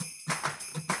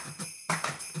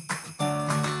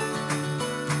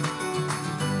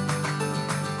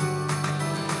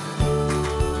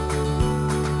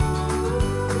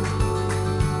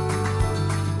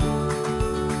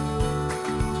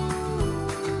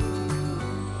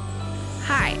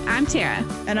Hi, I'm Tara.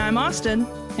 And I'm Austin.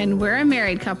 And we're a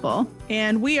married couple.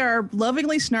 And we are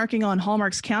lovingly snarking on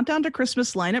Hallmark's Countdown to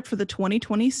Christmas lineup for the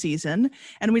 2020 season.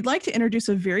 And we'd like to introduce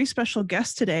a very special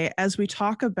guest today as we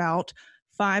talk about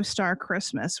Five Star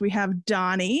Christmas. We have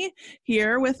Donnie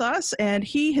here with us, and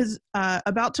he is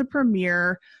about to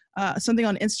premiere something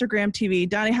on Instagram TV.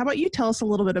 Donnie, how about you tell us a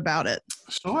little bit about it?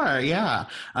 Sure, yeah.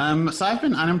 So I've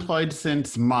been unemployed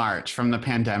since March from the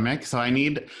pandemic, so I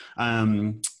need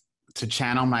to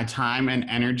channel my time and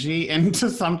energy into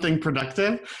something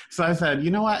productive. So I said,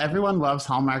 you know what? Everyone loves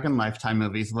Hallmark and Lifetime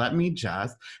movies. Let me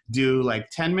just do like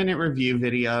 10-minute review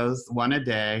videos, one a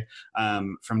day,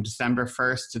 from December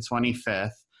 1st to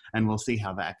 25th, and we'll see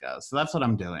how that goes. So that's what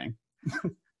I'm doing.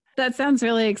 That sounds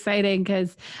really exciting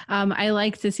because I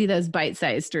like to see those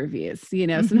bite-sized reviews. You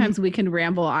know, sometimes we can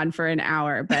ramble on for an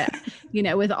hour, but, you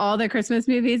know, with all the Christmas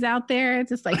movies out there, it's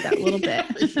just like that little bit.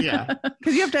 Yeah.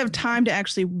 Because you have to have time to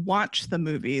actually watch the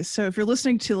movies. So if you're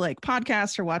listening to like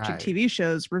podcasts or watching TV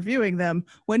shows, reviewing them,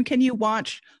 when can you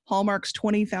watch Hallmark's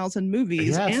 20,000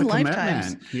 movies and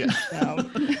Lifetimes? Yeah.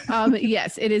 So,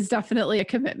 yes, it is definitely a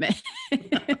commitment.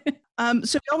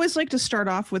 So we always like to start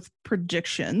off with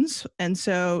predictions. And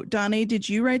so, Donnie, did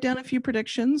you write down a few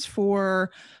predictions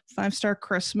for Five Star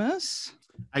Christmas?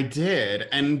 I did.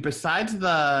 And besides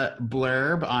the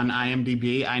blurb on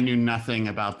IMDb, I knew nothing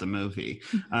about the movie.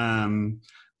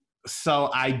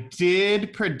 So I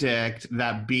did predict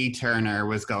that Bea Turner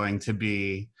was going to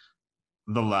be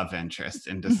the love interest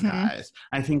in disguise.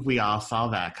 I think we all saw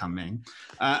that coming.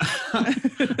 But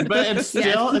it's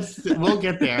still, we'll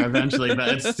get there eventually, but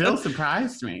it still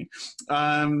surprised me.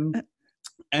 And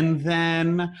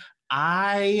then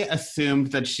I assumed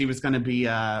that she was going to be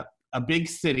a big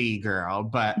city girl,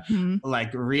 but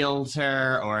like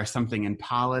realtor or something in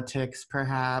politics,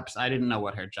 perhaps. I didn't know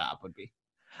what her job would be.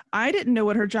 I didn't know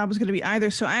what her job was going to be either.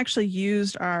 So I actually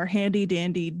used our handy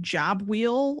dandy job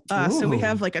wheel. So we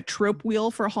have like a trope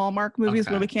wheel for Hallmark movies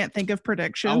when we can't think of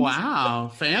predictions. Oh,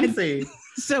 wow. Fancy.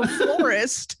 So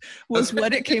florist was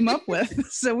what it came up with.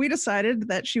 So we decided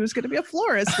that she was going to be a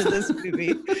florist in this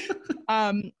movie.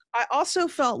 I also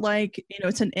felt like, you know,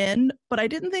 it's an inn, but I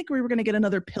didn't think we were going to get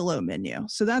another pillow menu.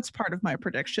 So that's part of my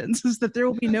predictions, is that there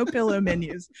will be no pillow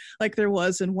menus like there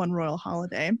was in One Royal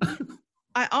Holiday.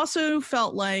 I also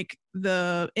felt like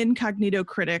the incognito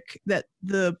critic, that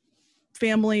the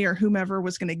family or whomever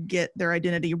was going to get their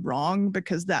identity wrong,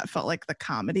 because that felt like the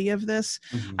comedy of this.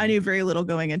 I knew very little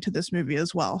going into this movie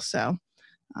as well. So,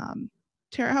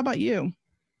 Tara, how about you?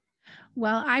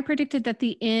 Well, I predicted that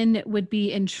the inn would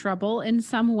be in trouble in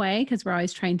some way because we're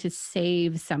always trying to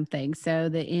save something. So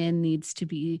the inn needs to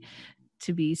be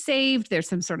saved. There's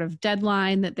some sort of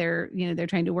deadline that they're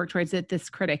trying to work towards, that this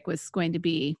critic was going to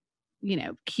be, you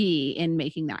know, key in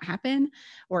making that happen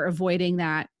or avoiding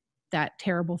that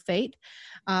terrible fate.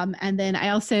 And then I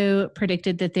also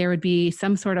predicted that there would be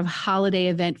some sort of holiday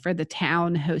event for the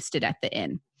town hosted at the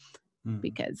inn,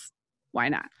 because why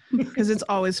not? Because it's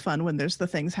always fun when there's the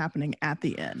things happening at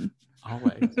the inn.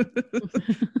 Always.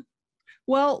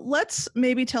 Well, let's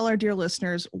maybe tell our dear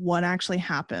listeners what actually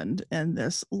happened in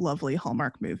this lovely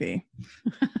Hallmark movie.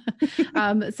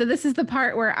 So this is the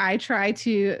part where I try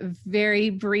to very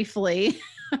briefly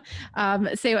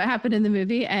say what happened in the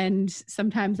movie, and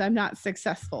sometimes I'm not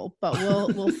successful, but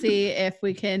we'll see if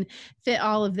we can fit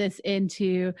all of this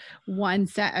into one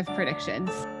set of predictions.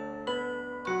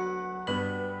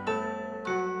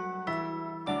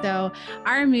 So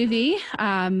our movie,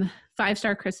 Five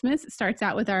Star Christmas, starts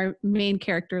out with our main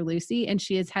character, Lucy, and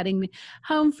she is heading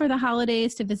home for the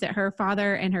holidays to visit her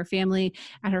father and her family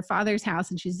at her father's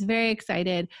house, and she's very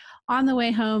excited. On the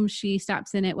way home, she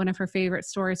stops in at one of her favorite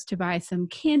stores to buy some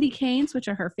candy canes, which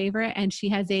are her favorite, and she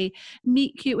has a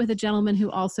meet cute with a gentleman who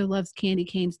also loves candy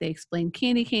canes. They explain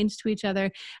candy canes to each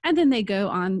other, and then they go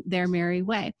on their merry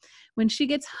way. When she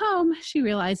gets home, she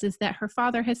realizes that her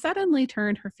father has suddenly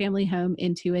turned her family home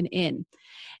into an inn.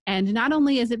 And not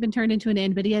only has it been turned into an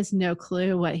inn, but he has no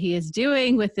clue what he is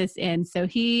doing with this inn. So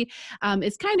he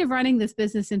is kind of running this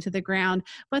business into the ground.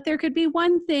 But there could be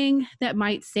one thing that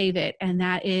might save it, and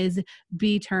that is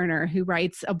Bea Turner, who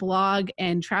writes a blog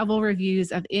and travel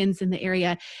reviews of inns in the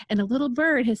area. And a little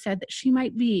bird has said that she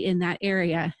might be in that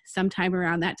area sometime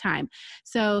around that time.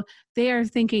 So they are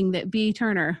thinking that Bea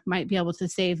Turner might be able to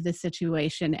save this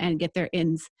situation and get their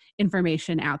inn's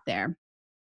information out there.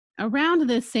 Around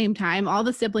this same time, all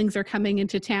the siblings are coming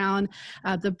into town,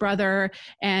 the brother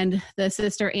and the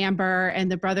sister Amber and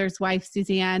the brother's wife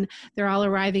Suzanne. They're all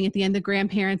arriving at the end. The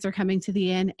grandparents are coming to the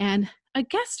inn, and a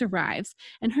guest arrives,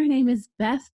 and her name is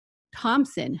Beth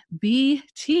Thompson,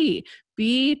 BT,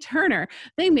 B. Turner.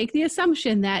 They make the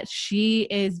assumption that she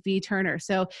is B. Turner.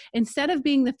 So instead of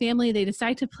being the family, they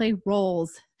decide to play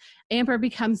roles. Amber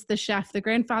becomes the chef. The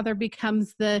grandfather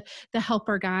becomes the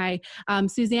helper guy.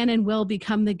 Suzanne and Will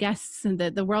become the guests and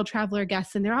the world traveler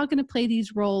guests. And they're all going to play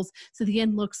these roles so the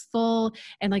inn looks full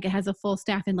and like it has a full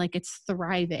staff and like it's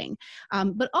thriving.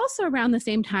 But also around the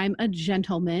same time, a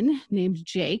gentleman named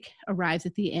Jake arrives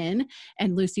at the inn,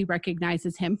 and Lucy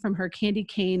recognizes him from her candy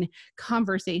cane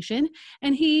conversation.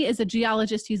 And he is a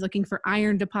geologist. He's looking for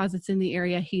iron deposits in the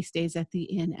area. He stays at the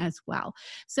inn as well.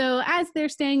 So as they're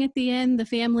staying at the inn, the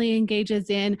family engages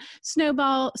in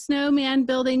snowman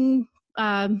building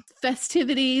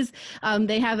festivities.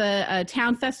 They have a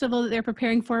town festival that they're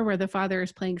preparing for where the father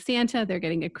is playing Santa. They're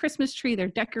getting a Christmas tree. They're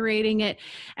decorating it.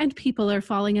 And people are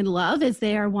falling in love as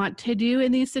they are wont to do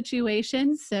in these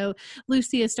situations. So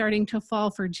Lucy is starting to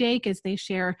fall for Jake as they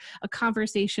share a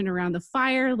conversation around the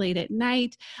fire late at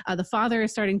night. The father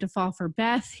is starting to fall for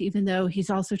Beth, even though he's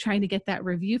also trying to get that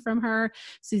review from her.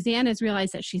 Suzanne has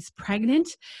realized that she's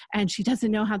pregnant and she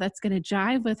doesn't know how that's going to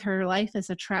jive with her life as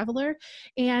a traveler.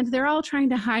 And they're all trying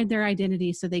to hide their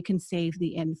identity so they can save the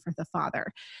inn for the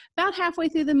father. About halfway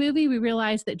through the movie, we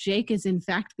realize that Jake is in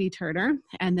fact B. Turner,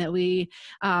 and that we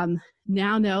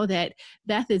now know that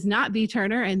Beth is not B.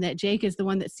 Turner and that Jake is the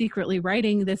one that's secretly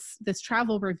writing this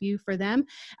travel review for them.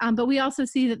 But we also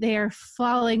see that they are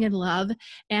falling in love,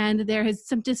 and there is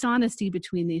some dishonesty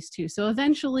between these two. So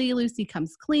eventually Lucy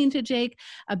comes clean to Jake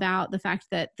about the fact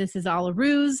that this is all a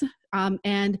ruse.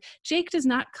 And Jake does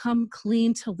not come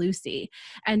clean to Lucy.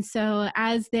 And so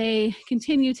as they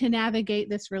continue to navigate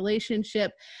this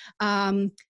relationship,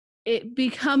 it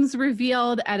becomes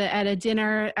revealed at a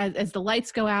dinner as the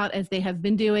lights go out, as they have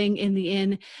been doing in the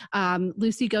inn.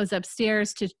 Lucy goes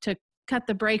upstairs to cut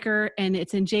the breaker, and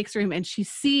it's in Jake's room, and she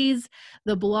sees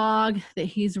the blog that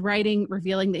he's writing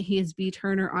revealing that he is B.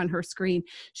 Turner on her screen.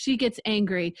 She gets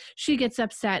angry. She gets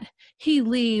upset. He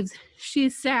leaves.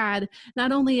 She's sad.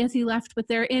 Not only has he left, but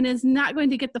their inn is not going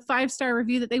to get the 5-star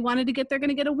review that they wanted to get. They're going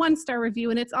to get a 1-star review,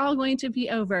 and it's all going to be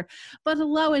over. But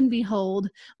lo and behold,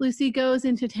 Lucy goes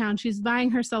into town. She's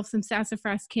buying herself some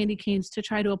sassafras candy canes to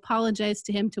try to apologize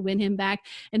to him to win him back.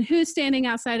 And who's standing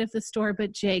outside of the store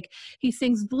but Jake? He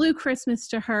sings Blue Christmas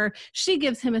to her. She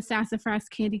gives him a sassafras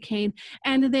candy cane,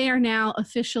 and they are now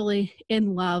officially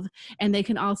in love, and they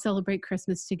can all celebrate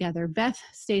Christmas together. Beth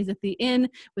stays at the inn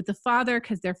with the father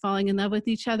because they're falling in love with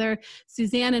each other.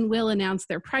 Suzanne and Will announce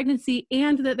their pregnancy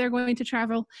and that they're going to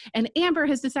travel, and Amber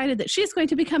has decided that she's going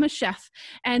to become a chef,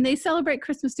 and they celebrate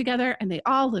Christmas together, and they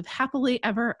all live happily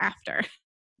ever after.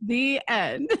 The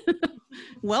end.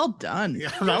 Well done. Yeah,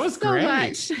 that was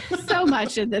great. So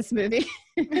much in this movie.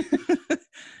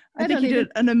 I think you did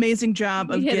an amazing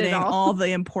job of getting all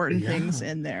the important things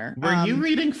in there. Were you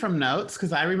reading from notes?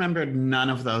 Because I remembered none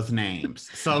of those names.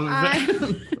 So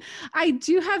I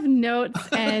do have notes,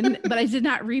 but I did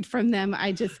not read from them.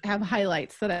 I just have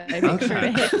highlights that I make sure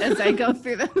to hit as I go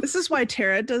through them. This is why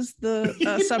Tara does the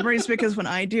summaries, because when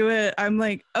I do it, I'm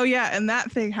like, oh yeah, and that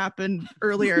thing happened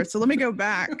earlier. So let me go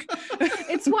back.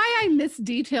 It's why I miss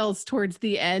details towards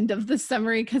the end of the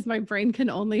summary, because my brain can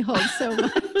only hold so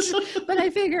much. But I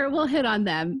figure we'll hit on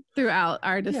them throughout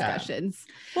our discussions.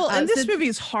 Yeah. Well, and this movie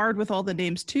is hard with all the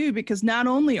names too, because not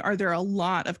only are there a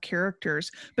lot of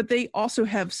characters, but they also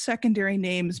have secondary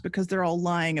names because they're all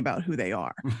lying about who they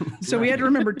are. So we had to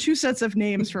remember 2 sets of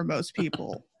names for most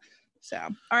people. So,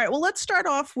 all right, well, let's start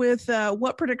off with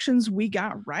what predictions we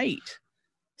got right.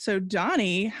 So,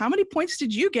 Donnie, how many points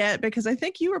did you get? Because I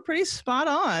think you were pretty spot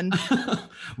on.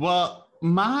 Well,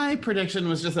 my prediction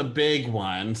was just a big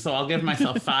one, so I'll give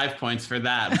myself 5 points for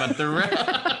that. But the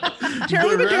rest, Tara,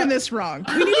 we've been doing this wrong.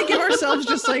 We need to give ourselves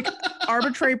just like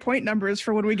arbitrary point numbers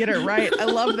for when we get it right. I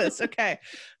love this. Okay,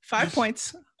 5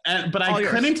 points. But I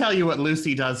couldn't tell you what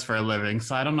Lucy does for a living,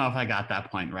 so I don't know if I got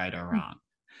that point right or wrong.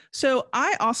 So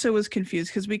I also was confused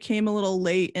because we came a little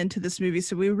late into this movie,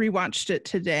 so we rewatched it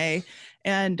today,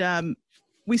 and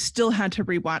we still had to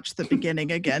rewatch the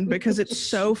beginning again because it's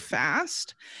so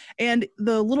fast. And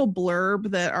the little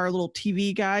blurb that our little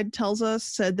TV guide tells us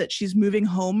said that she's moving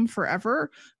home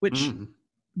forever, which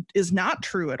is not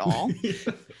true at all.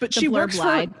 But she works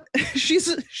for,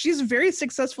 she's very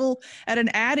successful at an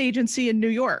ad agency in New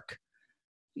York.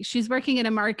 She's working in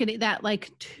a marketing, that like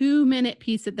 2-minute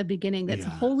piece at the beginning that's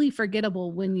wholly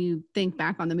forgettable when you think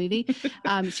back on the movie.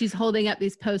 She's holding up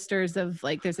these posters of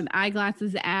like, there's an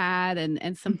eyeglasses ad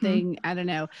and something, I don't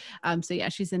know. So yeah,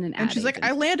 she's in an ad. And she's like,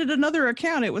 I landed another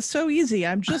account. It was so easy.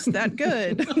 I'm just that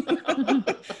good.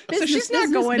 So she's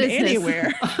not going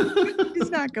anywhere.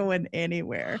 She's not going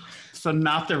anywhere. So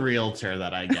not the realtor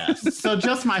that I guessed. So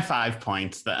just my 5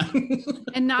 points then.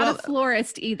 And not a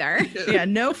florist either. Yeah,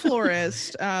 no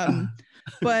florist.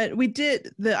 But we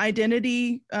did the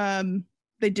identity.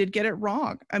 They did get it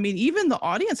wrong. I mean, even the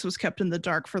audience was kept in the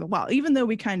dark for a while, even though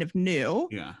we kind of knew.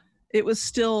 Yeah, it was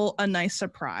still a nice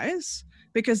surprise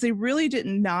because they really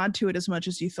didn't nod to it as much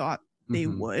as you thought they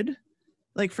would.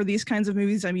 Like for these kinds of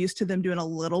movies, I'm used to them doing a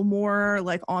little more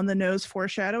like on the nose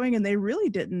foreshadowing, and they really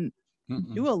didn't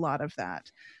do a lot of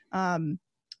that.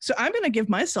 So I'm going to give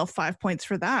myself 5 points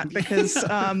for that because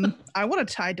I want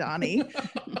to tie Donnie.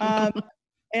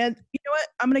 And you know what?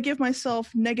 I'm going to give myself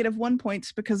 -1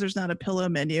 points because there's not a pillow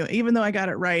menu. Even though I got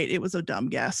it right, it was a dumb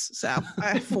guess. So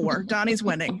I have 4. Donnie's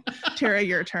winning. Tara,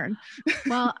 your turn.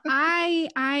 Well,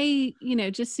 I,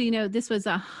 just so you know, this was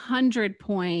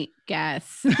 100-point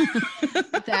guess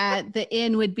that the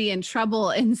inn would be in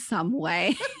trouble in some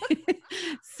way.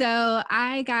 So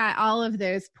I got all of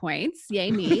those points.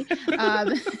 Yay me.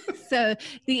 So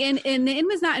the inn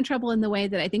was not in trouble in the way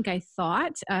that I think I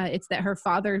thought. It's that her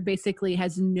father basically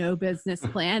has no business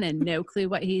plan and no clue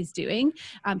what he's doing.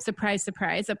 Surprise,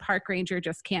 surprise, a park ranger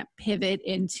just can't pivot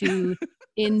into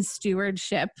inn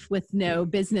stewardship with no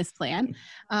business plan.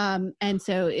 And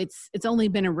so it's only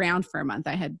been around for a month.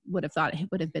 Would have thought it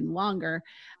would have been longer.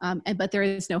 But there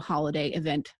is no holiday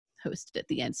event hosted at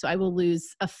the end. So I will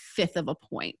lose 1/5 of a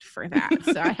point for that.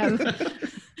 So I have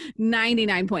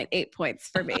 99.8 points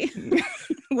for me.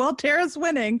 Well, Tara's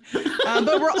winning,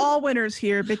 but we're all winners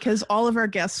here because all of our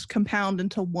guests compound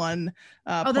into one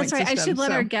oh, that's right. system, I should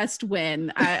let our guest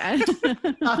win.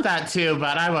 Thought that too,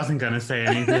 but I wasn't going to say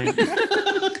anything.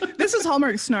 This is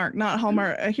Hallmark Snark, not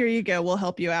Hallmark. Here you go. We'll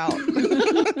help you out.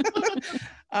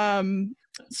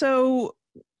 So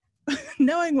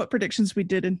knowing what predictions we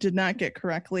did and did not get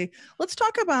correctly, let's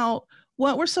talk about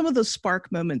what were some of those spark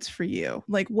moments for you?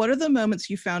 Like, what are the moments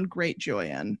you found great joy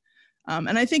in?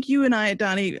 And I think you and I,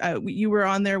 Donnie, you were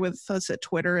on there with us at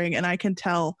Twittering, and I can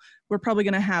tell we're probably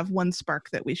going to have one spark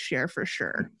that we share for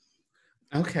sure.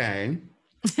 Okay.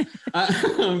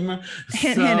 Hint,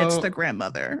 it's the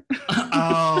grandmother.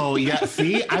 Oh, yeah.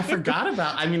 See, I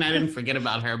didn't forget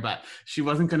about her, but she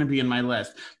wasn't going to be in my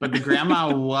list. But the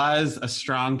grandma was a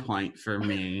strong point for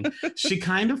me. She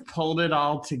kind of pulled it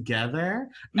all together,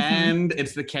 and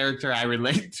it's the character I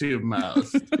relate to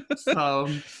most. So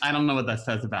I don't know what that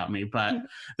says about me, but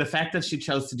the fact that she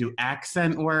chose to do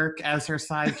accent work as her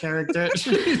side character.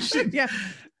 Yeah.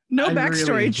 No backstory,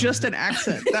 really just an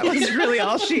accent. That was really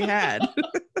all she had.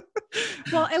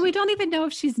 Well, and we don't even know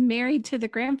if she's married to the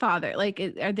grandfather. Like,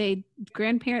 are they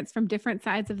grandparents from different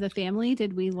sides of the family?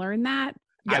 Did we learn that?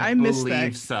 Yeah, I missed that. I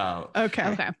believe so.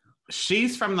 Okay.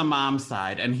 She's from the mom's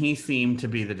side, and he seemed to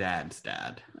be the dad's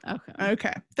dad.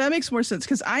 Okay. That makes more sense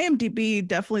because IMDb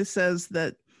definitely says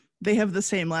that they have the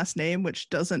same last name, which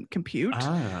doesn't compute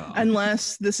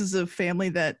unless this is a family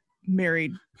that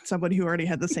married somebody who already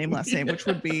had the same last name, which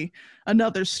would be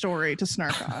another story to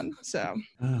snark on. So,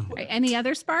 right. Any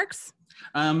other sparks?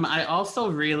 I also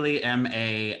really am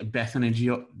a Bethany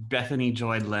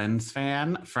Joy Lenz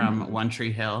fan from One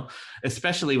Tree Hill,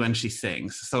 especially when she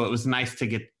sings. So it was nice to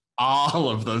get all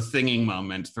of those singing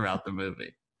moments throughout the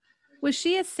movie. Was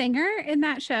she a singer in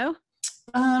that show?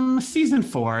 Season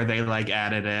 4, they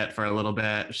added it for a little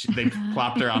bit. They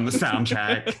plopped her on the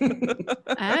soundtrack.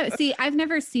 See, I've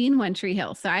never seen One Tree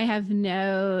Hill, so I have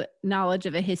no knowledge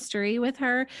of a history with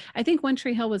her. I think One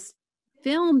Tree Hill was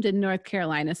filmed in North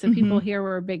Carolina, so people here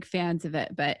were big fans of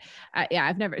it. But yeah,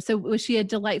 I've never. So was she a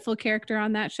delightful character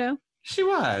on that show? She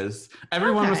was.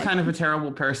 Everyone was kind of a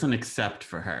terrible person except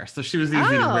for her, so she was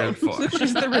easy to root for.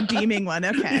 She's the redeeming one.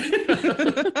 Okay.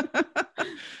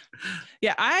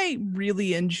 Yeah, I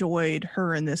really enjoyed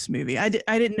her in this movie. I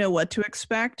didn't know what to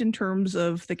expect in terms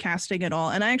of the casting at all.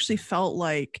 And I actually felt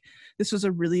like this was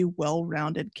a really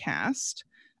well-rounded cast.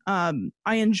 I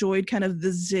enjoyed kind of the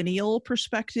Zennial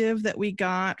perspective that we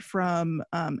got from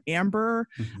Amber.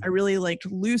 I really liked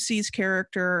Lucy's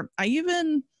character. I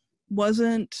even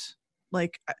wasn't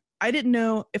I didn't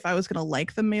know if I was going to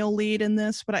like the male lead in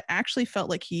this, but I actually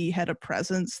felt like he had a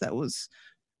presence that was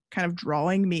kind of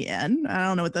drawing me in. I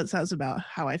don't know what that says about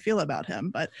how I feel about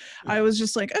him, but I was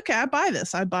just like, okay, I buy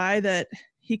this. I buy that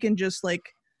he can just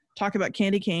talk about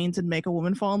candy canes and make a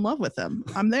woman fall in love with him.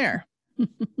 I'm there.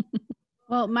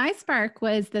 Well, my spark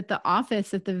was that the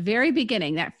office at the very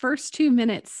beginning, that first 2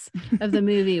 minutes of the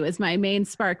movie was my main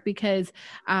spark because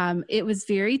it was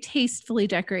very tastefully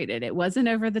decorated. It wasn't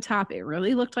over the top. It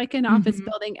really looked like an office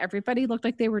building. Everybody looked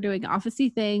like they were doing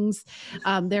officey things.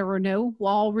 There were no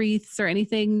wall wreaths or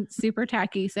anything super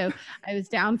tacky. So I was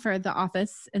down for the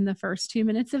office in the first 2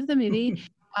 minutes of the movie.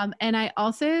 And I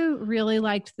also really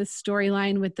liked the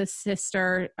storyline with the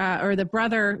sister or the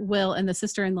brother, Will, and the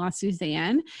sister-in-law,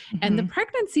 Suzanne, and the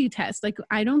pregnancy test. Like,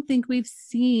 I don't think we've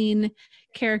seen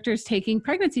characters taking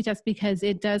pregnancy tests because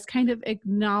it does kind of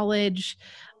acknowledge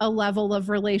a level of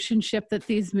relationship that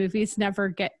these movies never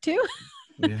get to.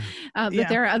 But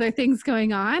there are other things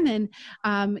going on.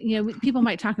 And, people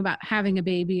might talk about having a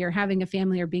baby or having a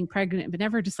family or being pregnant, but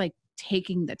never just like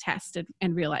taking the test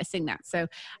and realizing that. So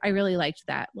I really liked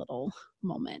that little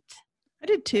moment. I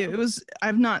did too.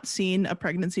 I've not seen a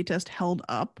pregnancy test held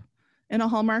up in a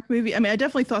Hallmark movie. I mean, I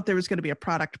definitely thought there was going to be a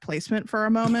product placement for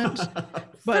a moment.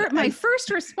 But my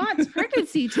first response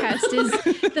pregnancy test is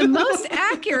the most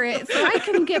accurate, so I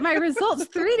can get my results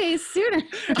 3 days sooner.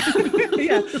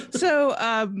 Yeah. So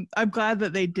I'm glad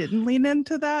that they didn't lean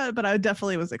into that, but I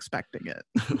definitely was expecting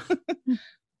it.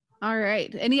 All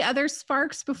right. Any other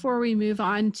sparks before we move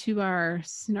on to our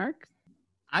snark?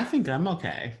 I think I'm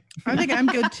okay. I think I'm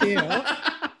good too.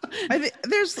 I think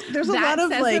there's a lot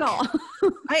of like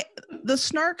the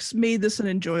snarks made this an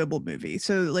enjoyable movie.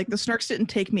 So like the snarks didn't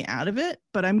take me out of it,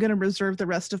 but I'm going to reserve the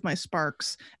rest of my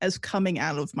sparks as coming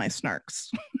out of my snarks.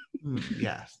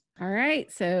 Yes. All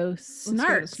right. So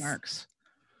snarks.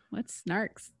 What's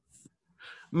snarks?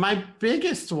 My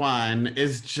biggest one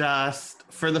is just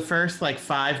for the first like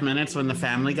 5 minutes when the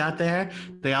family got there,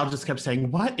 they all just kept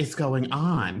saying, "What is going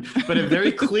on?" But it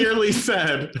very clearly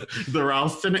said the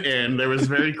Ralston Inn. There was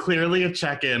very clearly a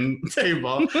check-in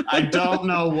table. I don't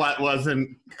know what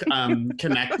wasn't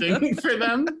connecting for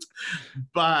them,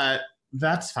 but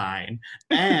that's fine.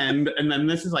 And then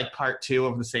this is like part 2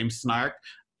 of the same snark.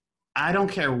 I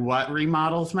don't care what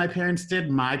remodels my parents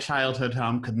did. My childhood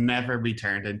home could never be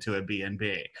turned into a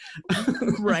B&B.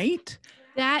 Right?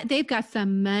 That they've got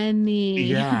some money.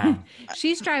 Yeah.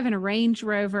 She's driving a Range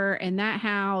Rover in that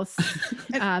house.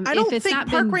 I don't think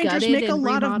park rangers make a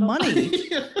lot of money.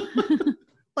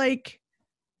 Like,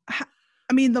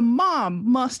 I mean, the mom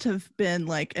must have been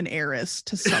like an heiress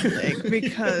to something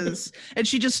because, and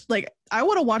she just like, I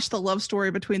want to watch the love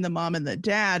story between the mom and the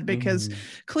dad because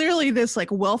clearly this like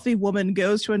wealthy woman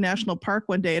goes to a national park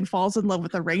one day and falls in love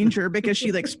with a ranger because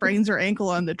she like sprains her ankle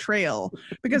on the trail.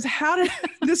 Because how did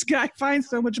this guy find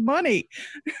so much money?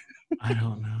 I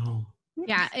don't know.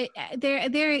 Yeah,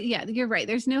 yeah, you're right.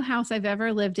 There's no house I've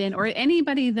ever lived in or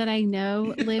anybody that I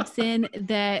know lives in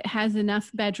that has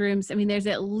enough bedrooms. I mean, there's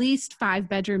at least 5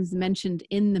 bedrooms mentioned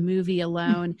in the movie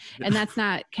alone. And that's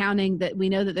not counting that we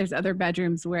know that there's other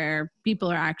bedrooms where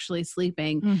people are actually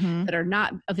sleeping that are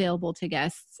not available to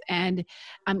guests. And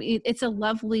it's a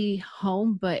lovely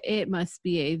home, but it must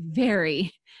be a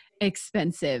very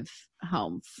expensive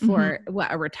home for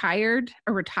what, a retired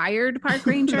park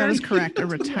ranger. That is correct, a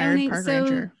retired park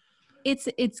ranger.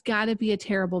 It's got to be a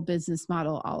terrible business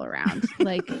model all around,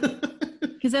 like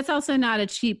because that's also not a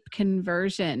cheap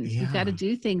conversion. You've got to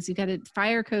do things, you got to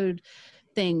fire code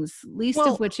things, least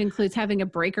of which includes having a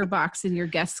breaker box in your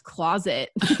guest's closet.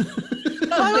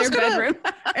 Bedroom.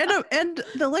 and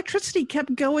the electricity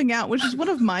kept going out, which is one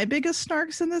of my biggest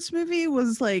snarks in this movie.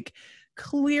 Was like,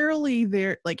 clearly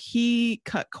there, like, he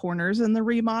cut corners in the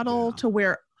remodel to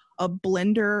where a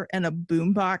blender and a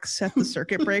boombox set the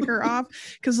circuit breaker off,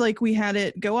 because like we had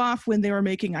it go off when they were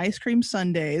making ice cream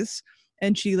sundaes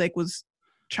and she like was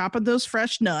chopping those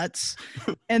fresh nuts,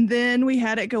 and then we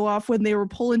had it go off when they were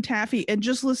pulling taffy and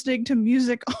just listening to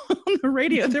music on the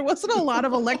radio. There wasn't a lot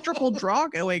of electrical draw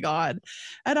going on,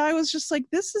 and I was just like,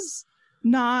 this is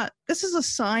a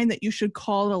sign that you should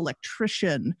call an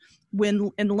electrician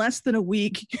when in less than a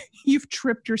week you've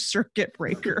tripped your circuit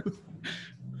breaker.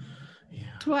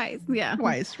 Twice,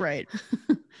 right.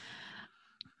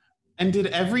 And did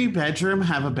every bedroom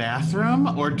have a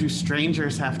bathroom, or do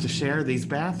strangers have to share these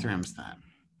bathrooms then?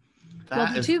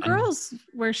 Well, the 2 girls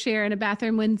were sharing a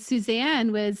bathroom. When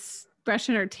Suzanne was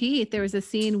brushing her teeth, there was a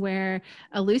scene where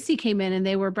Lucy came in and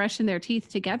they were brushing their teeth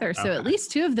together. So at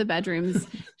least 2 of the bedrooms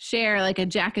share like a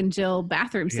Jack and Jill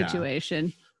bathroom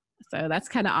situation. So that's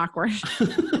kind of awkward.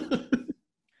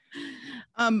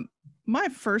 My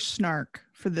first snark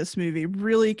for this movie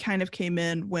really kind of came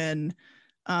in when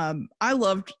I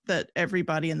loved that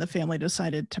everybody in the family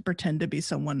decided to pretend to be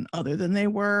someone other than they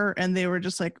were, and they were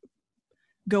just like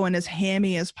going as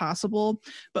hammy as possible.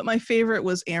 But my favorite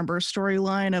was Amber's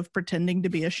storyline of pretending to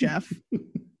be a chef.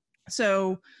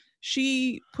 So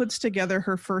she puts together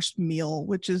her first meal,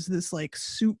 which is this like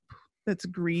soup that's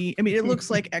green. I mean, it looks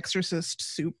like Exorcist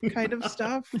soup kind of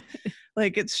stuff.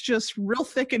 Like it's just real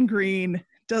thick and green,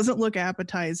 doesn't look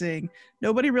appetizing.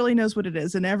 Nobody really knows what it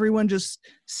is. And everyone just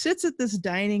sits at this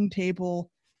dining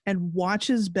table and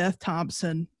watches Beth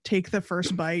Thompson take the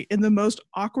first bite in the most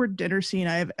awkward dinner scene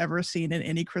I have ever seen in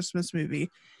any Christmas movie,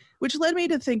 which led me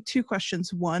to think two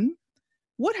questions. One,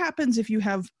 what happens if you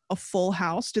have a full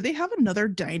house? Do they have another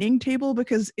dining table?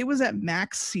 Because it was at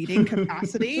max seating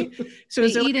capacity. So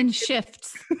they eat in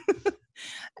shifts.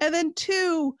 And then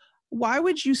two, why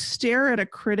would you stare at a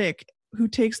critic who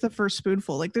takes the first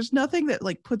spoonful? Like there's nothing that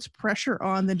like puts pressure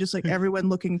on than just like everyone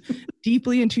looking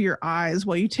deeply into your eyes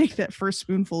while you take that first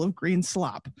spoonful of green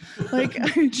slop. Like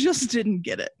I just didn't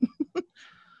get it.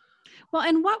 Well,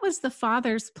 and what was the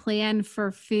father's plan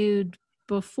for food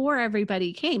before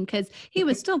everybody came? Because he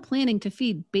was still planning to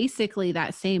feed basically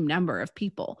that same number of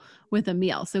people with a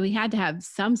meal. So he had to have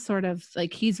some sort of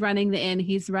like, he's running the inn,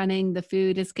 he's running the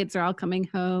food, his kids are all coming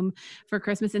home for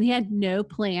Christmas, and he had no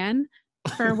plan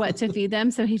for what to feed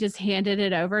them. So he just handed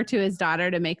it over to his daughter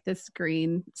to make this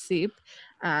green soup.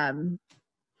 And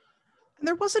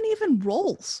there wasn't even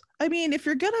rolls. I mean, if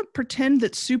you're going to pretend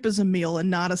that soup is a meal and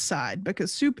not a side,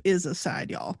 because soup is a side,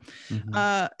 y'all,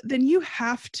 then you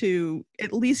have to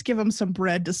at least give them some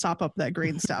bread to sop up that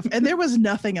green stuff. And there was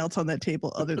nothing else on that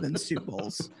table other than soup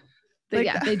bowls. Like,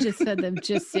 yeah, they just fed them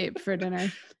just soup for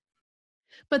dinner.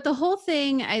 But the whole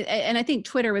thing, I think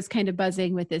Twitter was kind of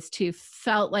buzzing with this too,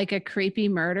 felt like a creepy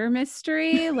murder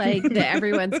mystery, like that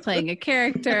everyone's playing a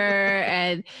character,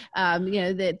 and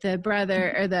that the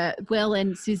brother or the Will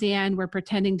and Suzanne were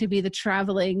pretending to be the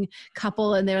traveling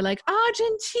couple, and they're like,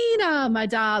 Argentina, my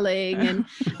darling, and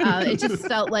it just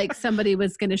felt like somebody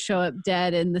was going to show up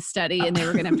dead in the study, and they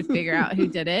were going to have to figure out who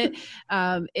did it.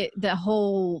 The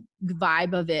whole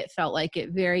vibe of it felt like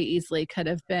it very easily could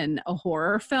have been a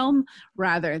horror film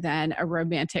rather than a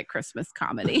romantic Christmas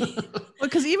comedy.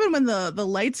 Because even when the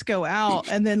lights go out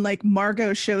and then like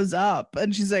Margot shows up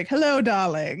and she's like, hello,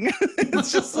 darling.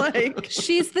 It's just like.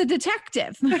 She's the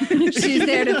detective. She's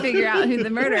there to figure out who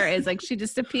the murderer is. Like she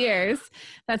just appears.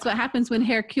 That's what happens when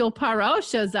Hercule Poirot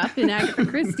shows up in Agatha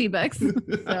Christie books.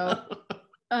 So,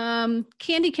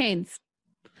 candy canes.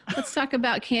 Let's talk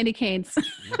about candy canes.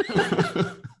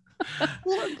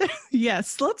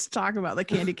 Yes, let's talk about the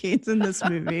candy canes in this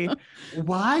movie.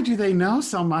 Why do they know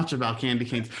so much about candy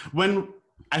canes? When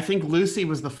I think Lucy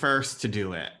was the first to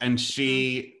do it, and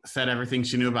she said everything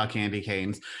she knew about candy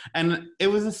canes. And it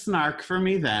was a snark for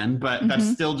me then, but that's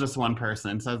still just one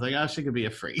person. So I was like, oh, she could be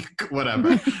a freak,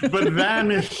 whatever. But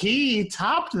then he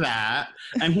topped that,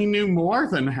 and he knew more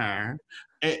than her.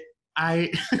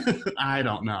 I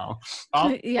don't know.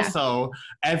 Also,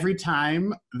 every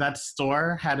time that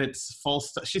store had its full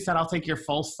she said, I'll take your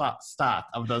full stock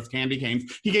of those candy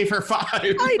canes. He gave her 5.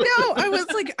 I know. I was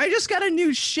like, I just got a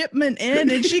new shipment in,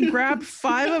 and she grabbed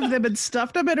 5 of them and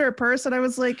stuffed them in her purse. And I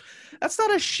was like, that's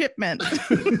not a shipment.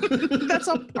 That's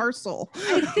a parcel.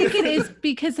 I think it is,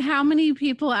 because how many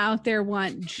people out there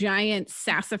want giant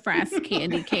sassafras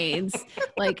candy canes?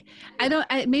 Like,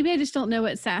 maybe I just don't know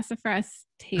what sassafras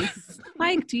tastes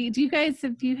like. Do you guys,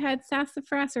 have you had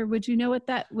sassafras, or would you know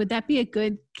would that be a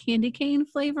good candy cane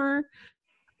flavor?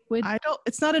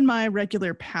 It's not in my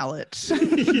regular palate.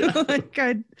 Like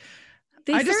I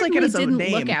just like it as a name. They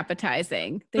didn't look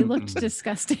appetizing. They looked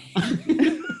disgusting.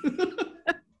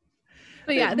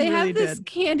 But yeah, they really have this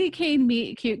candy cane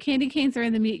meet cute. Candy canes are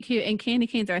in the meet cute, and candy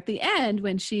canes are at the end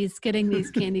when she's getting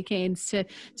these candy canes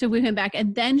to woo him back.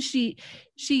 And then she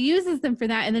uses them for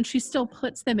that, and then she still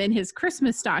puts them in his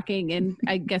Christmas stocking and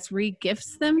I guess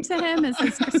re-gifts them to him as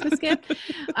his Christmas gift.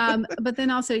 But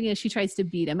then also, she tries to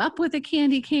beat him up with a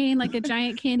candy cane, like a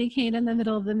giant candy cane in the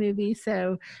middle of the movie.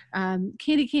 So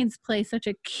candy canes play such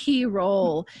a key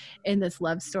role in this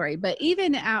love story. But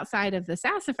even outside of the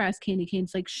sassafras candy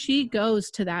canes, like she goes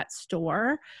to that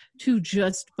store to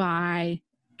just buy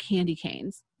candy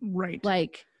canes. Right.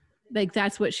 Like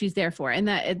that's what she's there for. And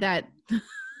that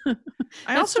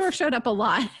I also showed up a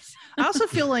lot. I also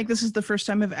feel like this is the first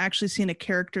time I've actually seen a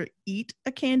character eat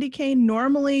a candy cane.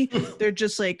 Normally, they're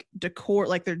just like decor,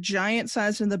 like they're giant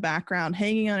sized in the background,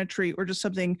 hanging on a tree, or just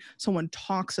something someone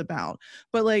talks about.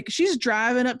 But like she's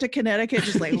driving up to Connecticut,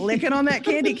 just like licking on that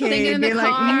candy cane, singing in the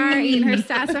car, eating her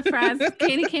sassafras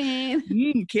candy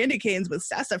cane. Candy canes with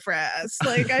sassafras.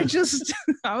 Like I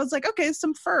was like, okay,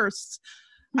 some firsts.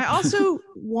 I also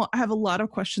have a lot of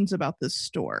questions about this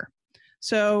store.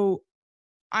 So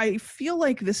I feel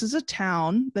like this is a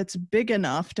town that's big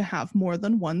enough to have more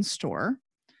than one store.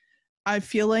 I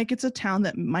feel like it's a town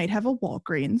that might have a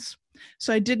Walgreens.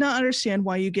 So I did not understand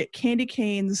why you get candy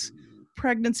canes,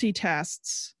 pregnancy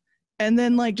tests, and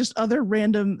then like just other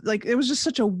random, like it was just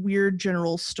such a weird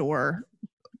general store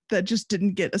that just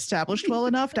didn't get established well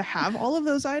enough to have all of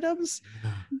those items.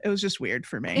 It was just weird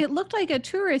for me. It looked like a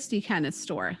touristy kind of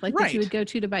store, like that you would go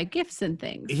to buy gifts and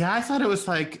things. Yeah, I thought it was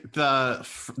like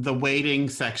the waiting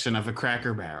section of a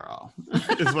Cracker Barrel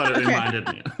is what it reminded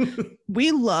me of.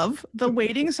 We love the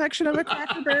waiting section of a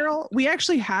Cracker Barrel. We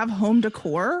actually have home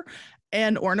decor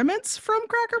and ornaments from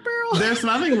Cracker Barrel. There's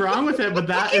nothing wrong with it, but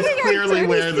that is clearly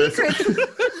where this is.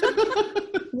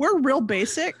 We're real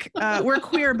basic. We're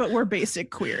queer, but we're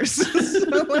basic queers.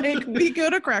 So like we go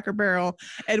to Cracker Barrel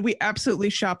and we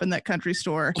absolutely shop in that country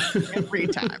store every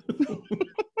time.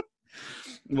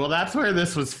 Well, that's where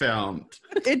this was filmed.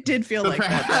 It did feel like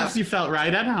that. Perhaps you felt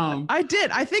right at home. I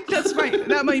did. I think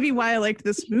that might be why I liked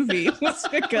this movie, was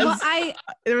because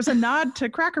there was a nod to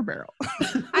Cracker Barrel.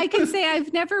 I can say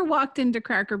I've never walked into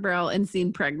Cracker Barrel and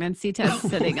seen pregnancy tests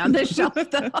sitting on the shelf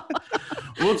though.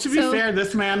 Well, to be fair,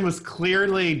 this man was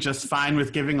clearly just fine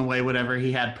with giving away whatever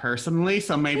he had personally,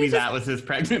 so maybe that was his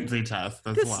pregnancy test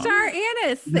as the well. star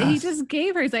anise that he just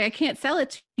gave her. He's like, I can't sell it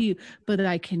to you, but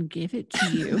I can give it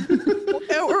to you.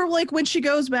 Or like when she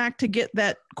goes back to get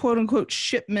that quote unquote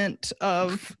shipment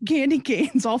of candy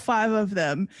canes, all 5 of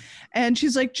them. And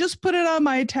she's like, just put it on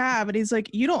my tab. And he's like,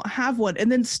 you don't have one.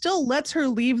 And then still lets her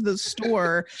leave the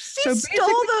store. She stole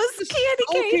those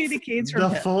candy canes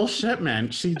from him. Full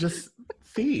shipment. She just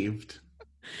thieved.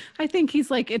 I think he's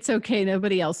like, it's okay.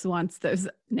 Nobody else wants those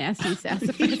nasty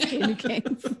sassafras candy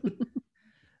canes.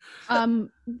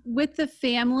 With the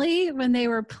family, when they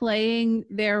were playing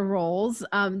their roles,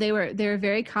 they were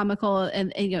very comical,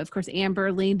 and you know, of course, Amber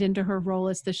leaned into her role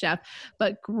as the chef,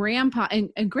 but Grandpa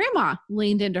and Grandma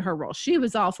leaned into her role. She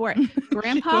was all for it.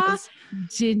 Grandpa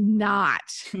did not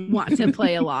want to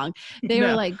play along. They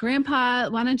were like, Grandpa,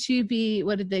 why don't you be,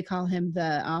 what did they call him,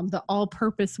 the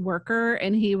all-purpose worker?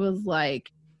 And he was like,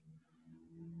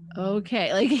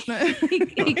 okay, like he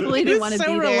clearly didn't want to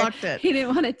be reluctant. There. He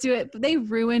didn't want to do it, but they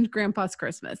ruined Grandpa's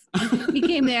Christmas. He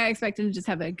came there expecting to just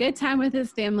have a good time with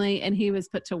his family, and he was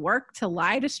put to work to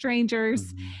lie to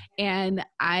strangers. And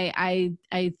I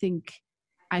think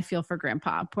I feel for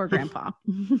Grandpa, poor Grandpa.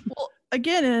 Well,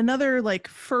 again, in another like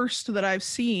first that I've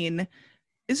seen,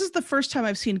 this is the first time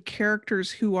I've seen characters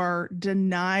who are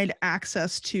denied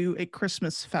access to a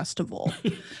Christmas festival.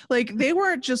 Like they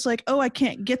weren't just like, oh, I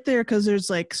can't get there because there's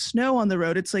like snow on the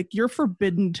road. It's like, you're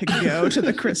forbidden to go to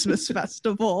the Christmas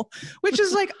festival, which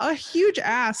is like a huge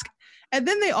ask. And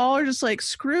then they all are just like,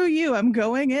 screw you, I'm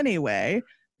going anyway.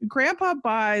 Grandpa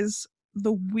buys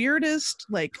the weirdest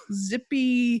like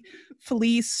zippy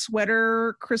fleece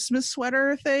sweater, Christmas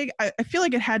sweater thing. I feel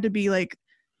like it had to be like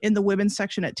in the women's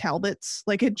section at Talbot's.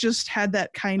 Like it just had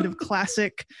that kind of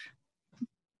classic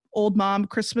old mom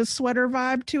Christmas sweater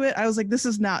vibe to it. I was like, this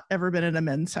has not ever been in a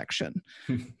men's section.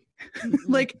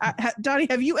 Like, Donnie,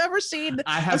 have you ever seen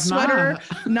a sweater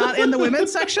not in the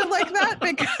women's section like that?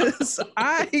 Because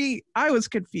I was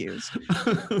confused.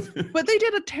 But they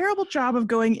did a terrible job of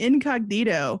going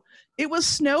incognito. It was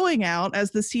snowing out, as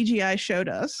the CGI showed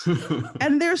us.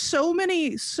 And there's so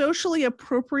many socially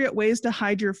appropriate ways to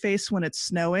hide your face when it's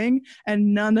snowing,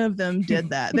 and none of them did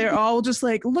that. They're all just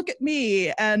like, look at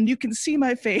me, and you can see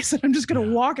my face, and I'm just going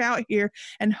to walk out here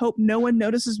and hope no one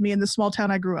notices me in the small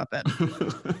town I grew up in.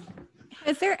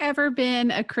 Has there ever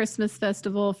been a Christmas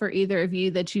festival for either of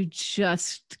you that you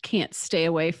just can't stay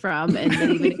away from, and that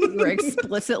even if you were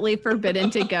explicitly forbidden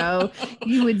to go,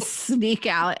 you would sneak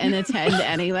out and attend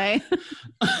anyway?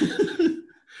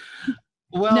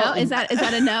 Well, no, is that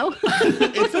a no?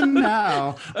 It's a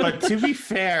no. But to be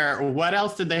fair, what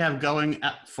else did they have going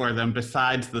for them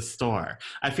besides the store?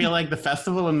 I feel like the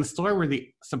festival and the store were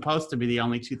supposed to be the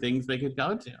only two things they could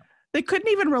go to. They couldn't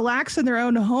even relax in their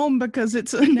own home because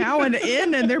it's now an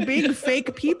inn and they're being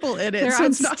fake people in it. They're so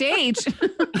on stage.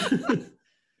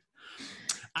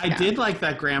 I did like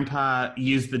that Grandpa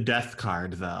used the death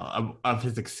card, though, of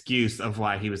his excuse of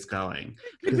why he was going.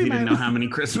 Because he didn't know how many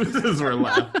Christmases were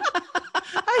left.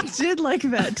 I did like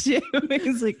that, too.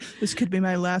 He's like, this could be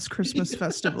my last Christmas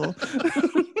festival.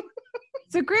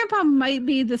 So Grandpa might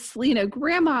be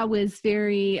Grandma was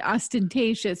very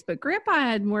ostentatious, but Grandpa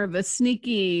had more of a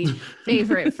sneaky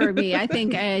favorite for me. I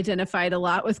think I identified a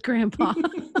lot with Grandpa.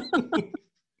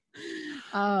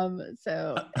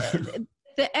 So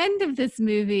the end of this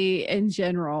movie in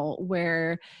general,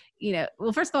 where,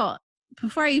 well, first of all,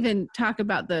 before I even talk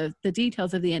about the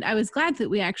details of the end, I was glad that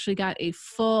we actually got a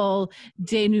full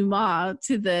denouement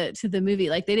to the movie.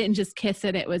 Like they didn't just kiss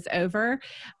and it was over.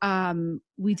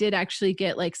 We did actually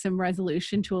get like some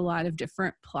resolution to a lot of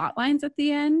different plot lines at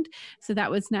the end. So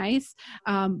that was nice.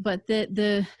 But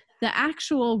the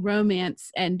actual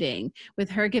romance ending with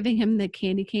her giving him the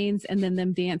candy canes and then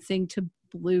them dancing to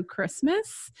Blue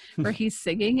Christmas where he's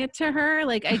singing it to her.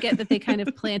 Like I get that they kind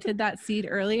of planted that seed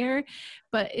earlier,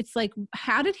 but it's like,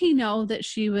 how did he know that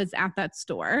she was at that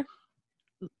store?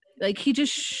 Like he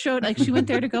just showed, like she went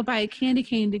there to go buy a candy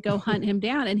cane to go hunt him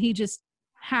down, and he just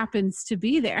happens to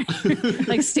be there,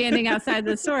 like standing outside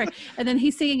the store. And then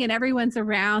he's singing and everyone's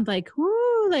around like,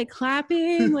 whoo, like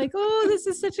clapping, like, oh, this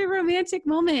is such a romantic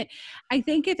moment. I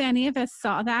think if any of us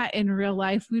saw that in real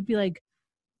life, we'd be like,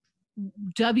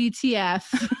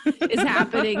 WTF is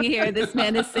happening here? This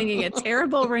man is singing a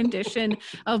terrible rendition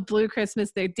of Blue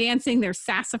Christmas. They're dancing, there's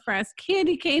sassafras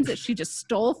candy canes that she just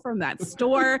stole from that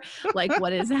store. Like,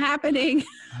 what is happening?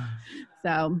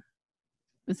 So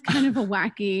it was kind of a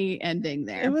wacky ending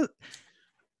there.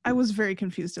 I was very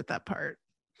confused at that part.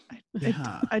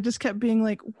 I just kept being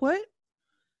like, what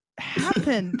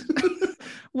happened?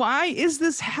 Why is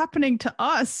this happening to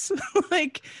us?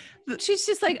 Like, she's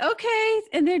just like, okay,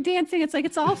 and they're dancing. It's like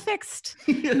it's all fixed.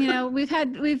 You know, we've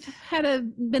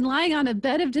been lying on a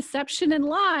bed of deception and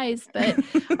lies, but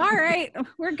all right,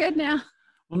 we're good now.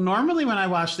 Well, normally when I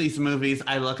watch these movies,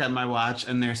 I look at my watch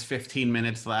and there's 15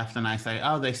 minutes left, and I say,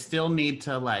 oh, they still need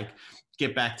to like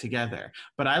get back together.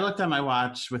 But I looked at my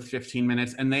watch with 15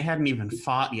 minutes and they hadn't even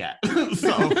fought yet.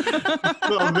 so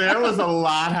there was a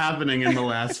lot happening in the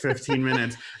last 15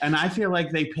 minutes. And I feel like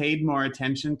they paid more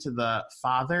attention to the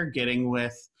father getting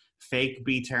with fake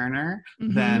B. Turner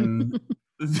than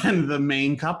the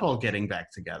main couple getting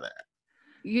back together.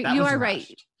 You are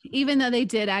right. Even though they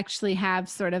did actually have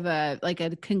sort of a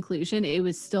conclusion, it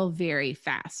was still very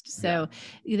fast. So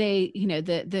they, you know,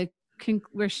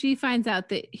 where she finds out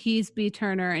that he's B.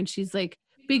 Turner and she's like,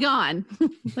 be gone,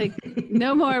 like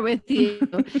no more with you.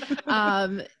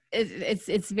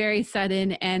 It's very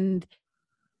sudden, and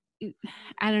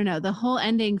I don't know, the whole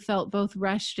ending felt both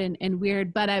rushed and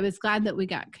weird, but I was glad that we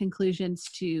got conclusions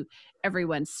to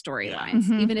everyone's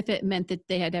storylines, even if it meant that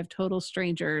they had to have total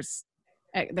strangers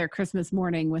at their Christmas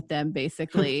morning with them,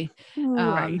 basically.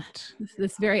 Right.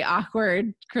 This very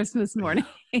awkward Christmas morning.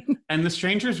 And the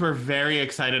strangers were very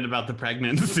excited about the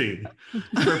pregnancy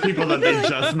for people that they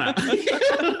just met.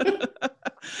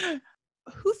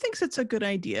 Who thinks it's a good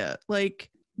idea? Like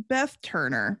Beth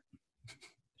Turner,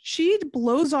 she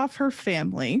blows off her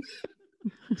family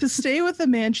to stay with a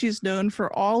man she's known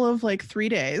for all of like 3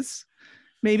 days.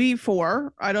 Maybe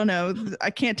 4. I don't know.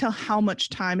 I can't tell how much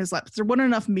time is left. There weren't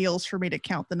enough meals for me to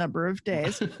count the number of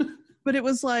days. But it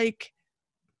was like,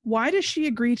 why does she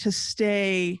agree to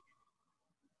stay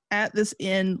at this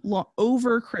inn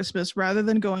over Christmas rather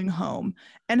than going home?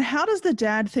 And how does the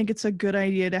dad think it's a good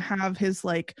idea to have his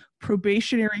like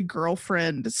probationary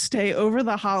girlfriend stay over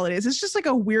the holidays? It's just like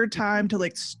a weird time to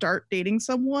like start dating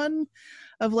someone.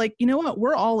 Of like, you know what,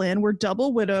 we're all in, we're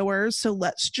double widowers, so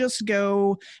let's just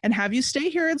go and have you stay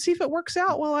here and see if it works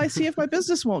out while I see if my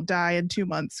business won't die in 2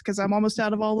 months because I'm almost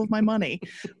out of all of my money.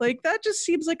 Like that just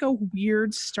seems like a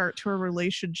weird start to a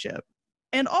relationship.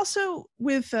 And also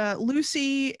with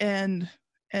Lucy and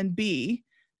B,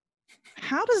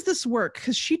 how does this work?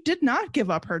 Because she did not give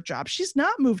up her job. She's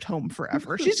not moved home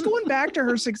forever. She's going back to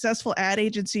her successful ad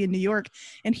agency in New York,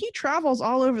 and he travels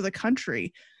all over the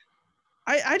country.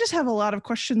 I just have a lot of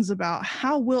questions about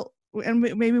and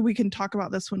maybe we can talk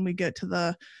about this when we get to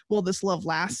the will this love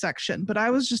last section, but I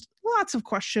was just lots of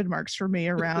question marks for me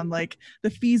around like the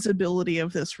feasibility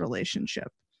of this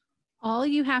relationship. All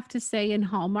you have to say in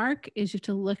Hallmark is you have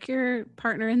to look your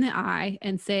partner in the eye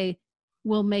and say,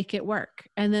 we'll make it work.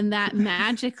 And then that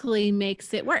magically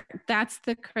makes it work. That's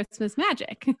the Christmas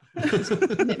magic.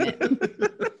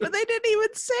 But they didn't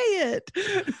even say it.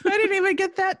 I didn't even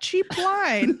get that cheap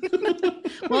line.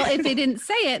 Well, if they didn't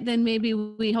say it, then maybe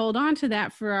we hold on to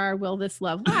that for our will this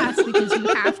love last, because you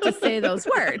have to say those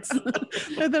words.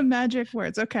 They're the magic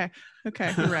words. Okay.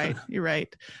 You're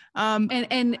right.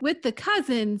 And with the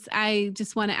cousins, I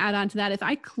just want to add on to that. If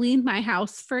I cleaned my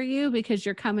house for you because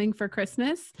you're coming for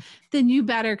Christmas, then you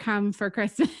better come for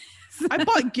Christmas. I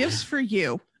bought gifts for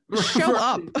you. Show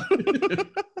up.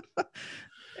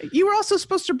 You were also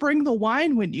supposed to bring the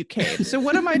wine when you came. So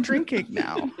what am I drinking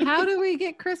now? How do we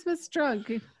get Christmas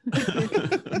drunk?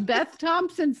 Beth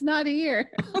Thompson's not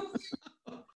here.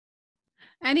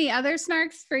 Any other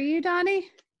snarks for you, Donnie?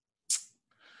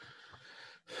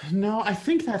 No, I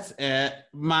think that's it.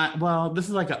 This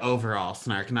is like an overall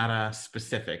snark, not a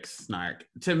specific snark.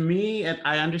 To me,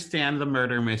 I understand the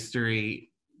murder mystery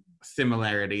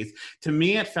similarities. To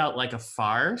me, it felt like a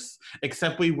farce,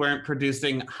 except we weren't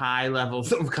producing high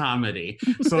levels of comedy.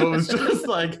 So it was just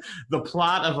like the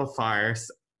plot of a farce.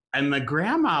 And the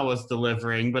grandma was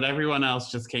delivering, but everyone else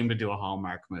just came to do a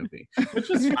Hallmark movie, which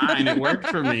was fine. It worked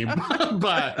for me.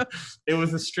 But it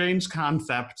was a strange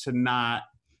concept to not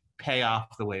pay off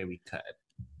the way we could.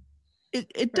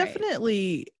 It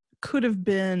definitely could have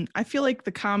been, I feel like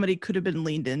the comedy could have been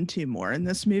leaned into more in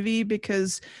this movie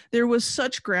because there was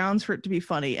such grounds for it to be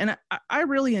funny. And I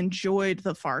really enjoyed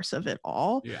the farce of it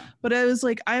all. Yeah. But I was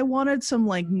like, I wanted some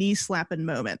like knee slapping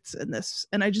moments in this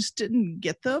and I just didn't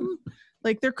get them.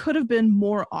 Like there could have been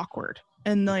more awkward.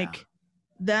 And like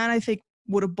that I think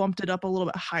would have bumped it up a little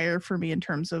bit higher for me in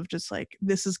terms of just like,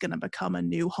 this is going to become a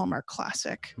new Hallmark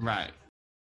classic. Right.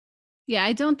 Yeah,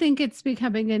 I don't think it's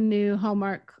becoming a new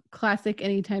Hallmark classic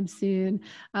anytime soon.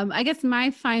 I guess my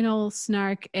final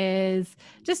snark is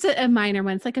just a minor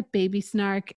one. It's like a baby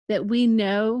snark that we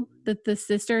know that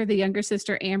the younger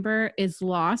sister, Amber, is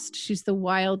lost. She's the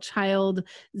wild child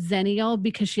Zennial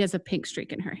because she has a pink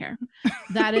streak in her hair.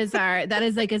 That is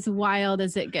like as wild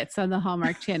as it gets on the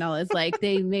Hallmark Channel. Is like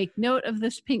they make note of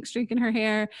this pink streak in her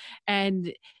hair,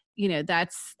 and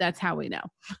that's how we know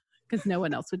because no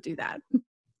one else would do that.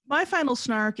 My final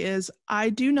snark is I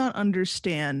do not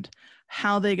understand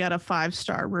how they got a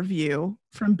 5-star review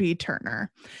from B. Turner.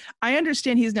 I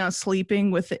understand he's now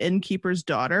sleeping with the innkeeper's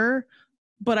daughter,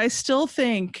 but I still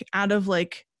think out of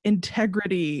like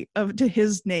integrity to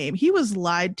his name, he was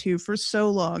lied to for so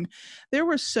long. There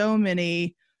were so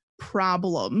many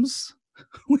problems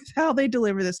with how they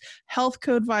deliver this, health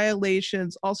code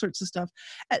violations, all sorts of stuff.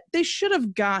 They should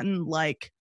have gotten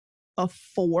like a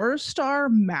 4-star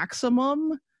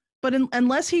maximum. But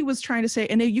unless he was trying to say,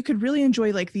 and you could really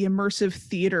enjoy like the immersive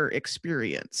theater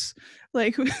experience,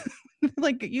 like,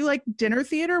 like you like dinner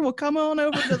theater, well, come on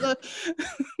over to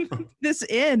this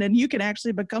inn, and you can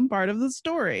actually become part of the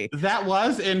story. That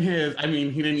was in his. I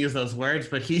mean, he didn't use those words,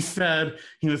 but he said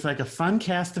he was like a fun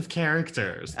cast of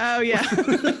characters. Oh yeah.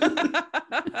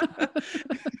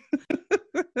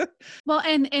 Well,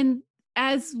 and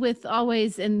as with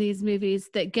always in these movies,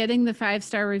 that getting the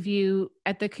 5-star review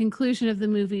at the conclusion of the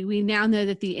movie, we now know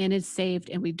that the inn is saved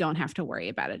and we don't have to worry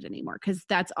about it anymore because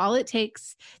that's all it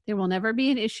takes. There will never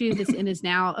be an issue. This inn is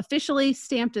now officially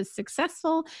stamped as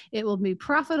successful. It will be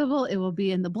profitable. It will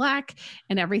be in the black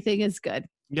and everything is good.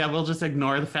 Yeah, we'll just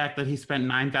ignore the fact that he spent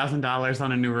 $9,000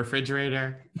 on a new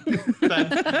refrigerator.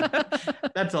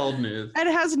 That's old news. And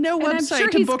it has no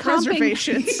website to book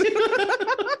reservations.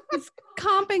 He's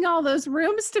comping all those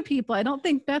rooms to people. I don't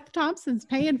think Beth Thompson's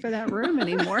paying for that room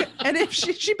anymore. And if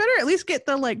she better at least get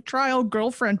the like trial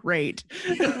girlfriend rate.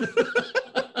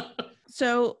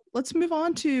 So let's move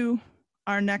on to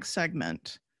our next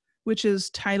segment, which is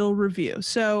title review.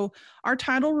 So our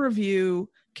title review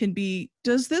can be,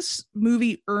 does this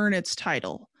movie earn its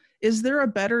title? Is there a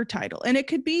better title? And it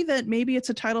could be that maybe it's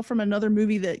a title from another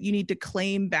movie that you need to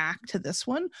claim back to this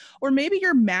one. Or maybe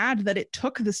you're mad that it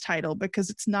took this title because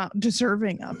it's not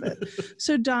deserving of it.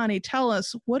 So Donnie, tell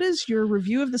us, what is your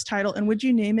review of this title and would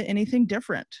you name it anything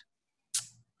different?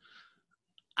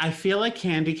 I feel like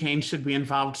Candy Cane should be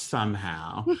involved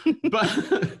somehow.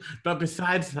 But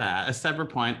besides that, a separate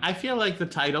point, I feel like the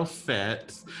title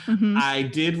fits. Mm-hmm. I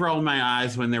did roll my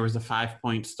eyes when there was a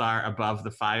 5-point star above the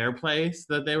fireplace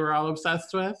that they were all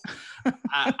obsessed with.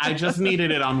 I just needed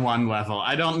it on one level.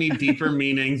 I don't need deeper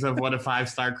meanings of what a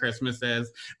 5-star Christmas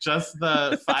is. Just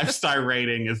the 5-star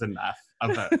rating is enough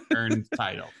of an earned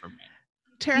title for me.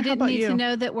 Tara, you didn't need to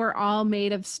know that we're all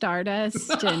made of stardust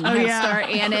and star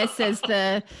anise as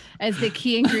the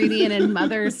key ingredient in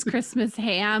Mother's Christmas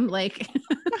ham. Like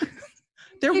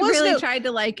there was really tried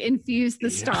to like infuse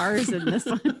the stars in this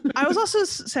one. I was also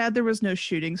sad there was no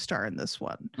shooting star in this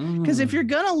one because if you're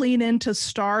gonna lean into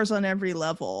stars on every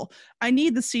level, I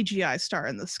need the CGI star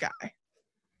in the sky.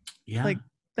 Yeah, like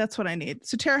that's what I need.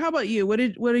 So Tara, how about you?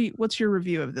 What's your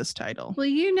review of this title? Well,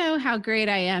 you know how great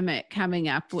I am at coming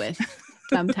up with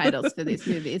some titles for these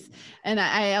movies, and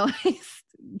I always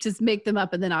just make them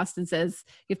up, and then Austin says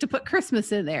you have to put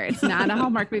Christmas in there. It's not a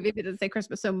Hallmark movie if it doesn't say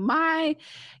Christmas. So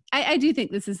I do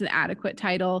think this is an adequate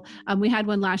title. We had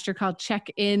one last year called Check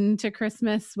Into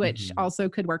Christmas, which also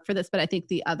could work for this, but I think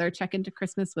the other Check Into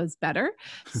Christmas was better,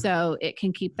 so it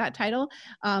can keep that title.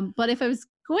 But if I was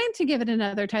going to give it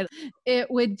another title, it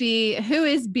would be Who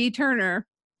is B. Turner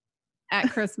at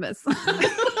Christmas?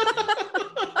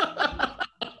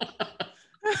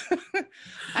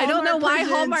 I don't know why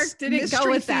Hallmark presents didn't go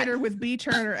Mystery with that. Theater with B.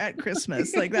 Turner at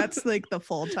Christmas. Like that's like the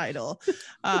full title.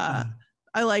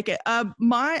 I like it.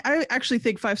 I actually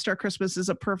think 5 Star Christmas is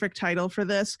a perfect title for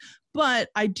this, but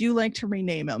I do like to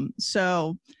rename them.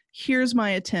 So here's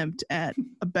my attempt at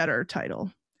a better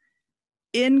title.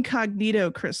 Incognito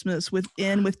Christmas with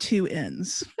 2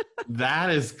 N's. That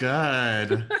is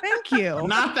good. Thank you.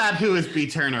 Not that Who is B.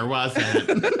 Turner wasn't,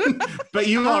 but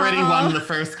you already won the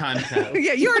first contest.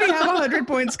 Yeah, you already have 100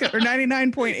 points or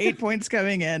 99.8 points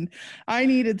coming in. I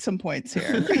needed some points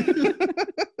here.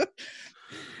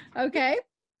 Okay.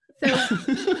 So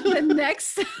the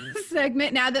next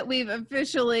segment, now that we've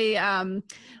officially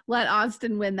let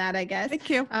Austin win that, I guess. Thank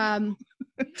you.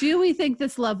 Do we think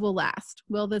this love will last?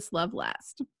 Will this love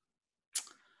last?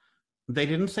 They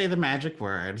didn't say the magic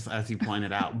words, as you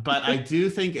pointed out, but I do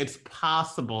think it's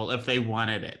possible if they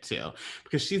wanted it to,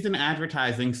 because she's in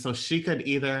advertising, so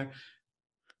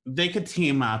they could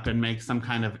team up and make some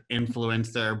kind of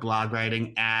influencer blog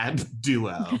writing ad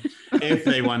duo if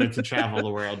they wanted to travel the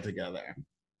world together.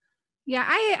 Yeah,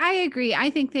 I agree. I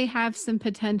think they have some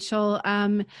potential.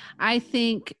 I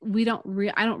think I don't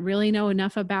really know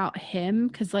enough about him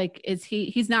because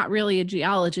he's not really a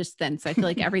geologist then. So I feel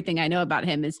like everything I know about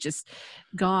him is just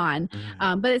gone.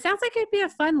 But it sounds like it'd be a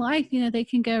fun life. You know, they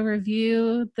can go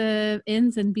review the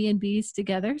inns and B&Bs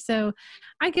together. So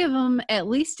I give them at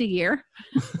least a year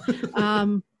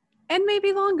and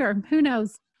maybe longer. Who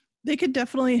knows? They could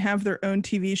definitely have their own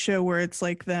TV show where it's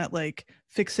like that, like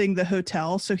fixing the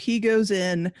hotel. So he goes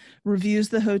in, reviews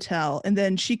the hotel, and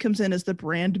then she comes in as the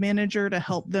brand manager to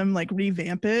help them like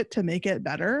revamp it to make it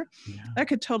better. Yeah. That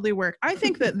could totally work. I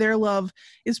think that their love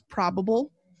is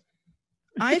probable.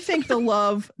 I think the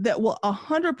love that will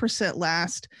 100%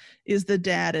 last is the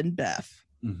dad and Beth.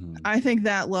 Mm-hmm. I think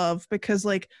that love, because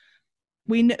like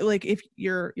we know, like if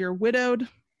you're widowed,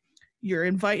 you're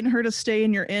inviting her to stay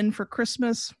in your inn for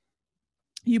Christmas.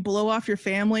 You blow off your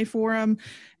family for them,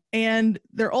 and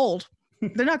they're old.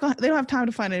 They don't have time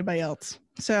to find anybody else.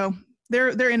 So they're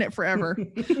in it forever.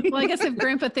 Well, I guess if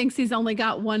Grandpa thinks he's only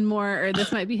got one more, or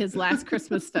this might be his last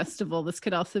Christmas festival, this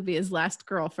could also be his last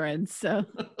girlfriend. So,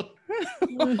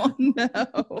 oh,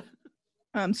 no.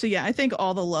 So yeah, I think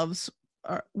all the loves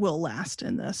will last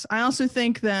in this. I also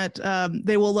think that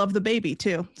they will love the baby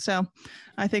too. So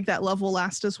I think that love will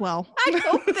last as well. I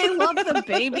hope they love the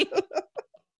baby.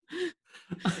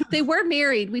 They were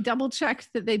married. We double checked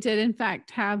that they did in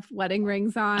fact have wedding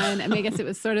rings on. I mean, I guess it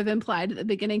was sort of implied at the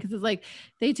beginning because it's like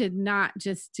they did not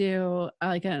just do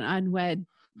like an unwed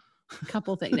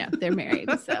couple thing. No, they're married,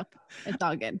 so it's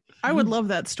all good. I would love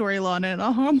that storyline in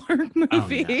a Hallmark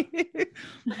movie. Oh,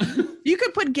 yeah. You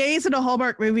could put gays in a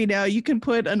Hallmark movie now. You can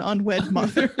put an unwed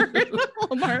mother in a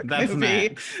Hallmark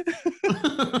movie.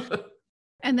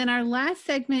 And then our last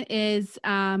segment is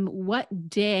what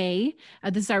day,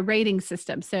 this is our rating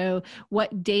system. So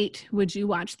what date would you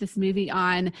watch this movie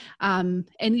on? And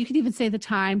you can even say the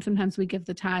time. Sometimes we give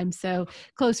the time. So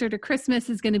closer to Christmas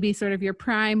is going to be sort of your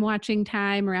prime watching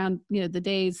time around, the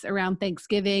days around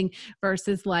Thanksgiving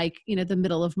versus the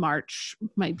middle of March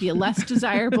might be a less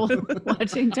desirable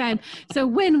watching time. So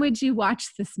when would you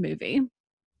watch this movie?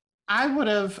 I would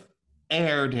have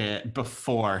aired it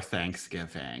before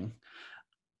Thanksgiving.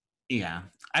 Yeah,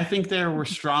 I think there were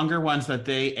stronger ones that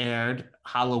they aired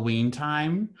Halloween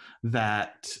time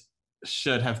that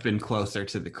should have been closer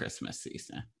to the Christmas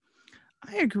season.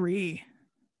 I agree.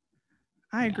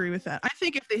 I agree with that. I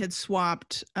think if they had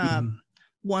swapped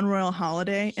One Royal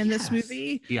Holiday in this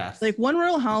movie, like One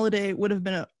Royal Holiday would have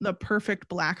been the perfect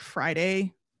Black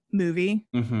Friday movie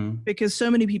because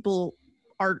so many people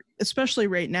are, especially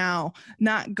right now,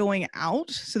 not going out.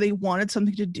 So they wanted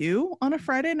something to do on a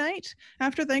Friday night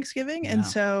after Thanksgiving. Yeah. And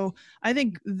so I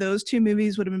think those two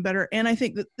movies would have been better. And I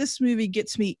think that this movie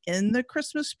gets me in the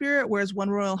Christmas spirit, whereas One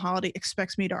Royal Holiday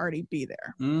expects me to already be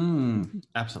there.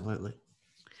 Absolutely.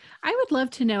 I would love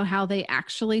to know how they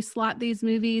actually slot these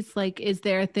movies. Like, is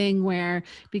there a thing where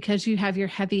because you have your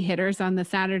heavy hitters on the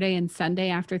Saturday and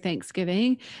Sunday after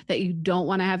Thanksgiving that you don't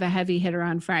want to have a heavy hitter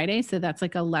on Friday? So that's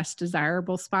like a less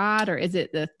desirable spot, or is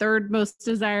it the third most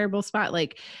desirable spot?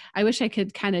 Like, I wish I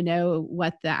could kind of know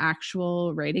what the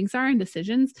actual ratings are and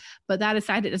decisions, but that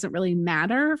aside, it doesn't really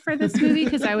matter for this movie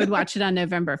because I would watch it on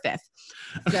November 5th.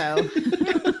 So...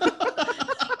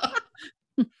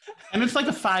 And it's like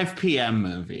a 5 p.m.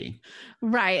 movie.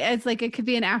 Right. It's like it could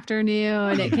be an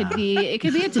afternoon. It could be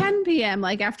a 10 p.m.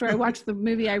 like after I watched the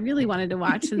movie I really wanted to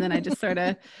watch, and then I just sort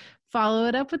of follow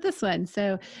it up with this one.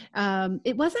 So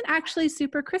it wasn't actually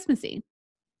super Christmassy.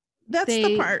 That's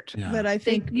the part that I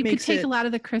think you could take a lot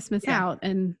of the Christmas out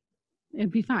and it'd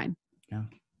be fine. Yeah.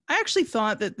 I actually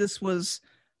thought that this was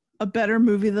a better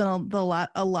movie than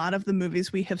a lot of the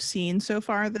movies we have seen so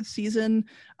far this season.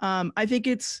 I think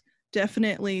it's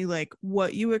definitely like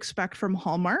what you expect from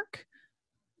Hallmark,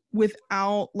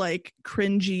 without like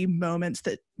cringy moments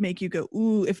that make you go,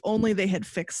 ooh, if only they had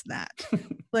fixed that.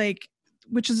 Like,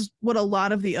 which is what a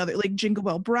lot of the other, like Jingle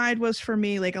Bell Bride was for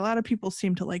me. Like a lot of people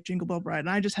seem to like Jingle Bell Bride, and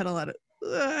I just had a lot of,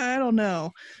 I don't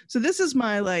know. So this is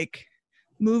my like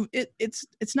move. It's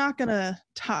not gonna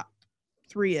top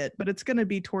 3 it, but it's gonna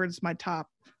be towards my top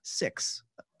 6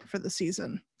 for the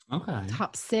season. Okay.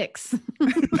 Top 6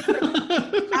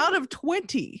 out of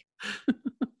 20.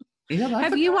 Yeah,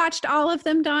 have you watched all of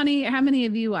them, Donnie? How many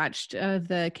have you watched of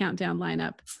the countdown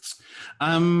lineup?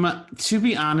 To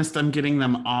be honest, I'm getting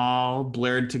them all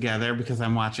blurred together because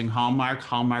I'm watching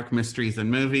Hallmark Mysteries and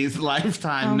Movies,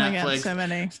 Lifetime, Netflix. God, so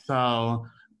many. So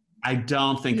I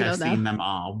don't think I've seen them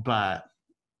all, but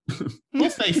we'll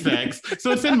say 6.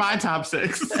 So it's in my top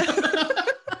 6.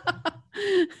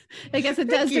 I guess it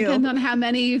does depend on how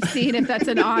many you've seen, if that's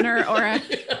an honor or a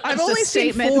I've only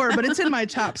seen 4, but it's in my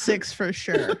top 6 for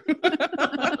sure.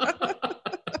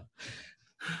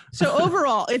 So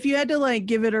overall, if you had to like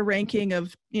give it a ranking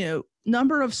of,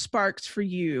 number of sparks for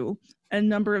you and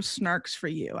number of snarks for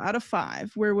you out of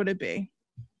 5, where would it be?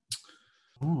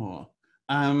 Oh,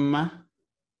 and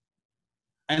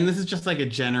this is just like a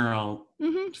general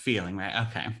feeling, right?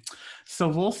 Okay. So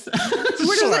we'll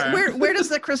where does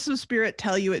the Christmas spirit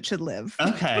tell you it should live?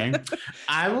 Okay.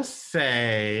 I will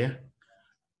say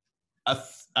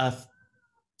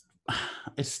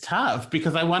it's tough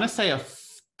because I want to say a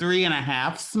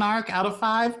 3.5 snark out of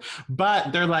 5,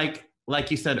 but they're like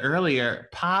you said earlier,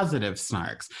 positive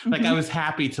snarks. Like I was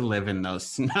happy to live in those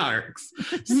snarks.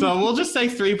 So we'll just say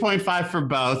 3.5 for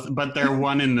both, but they're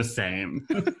one and the same.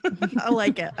 I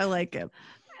like it.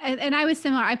 And I was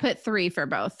similar. I put 3 for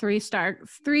both. 3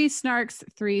 snarks,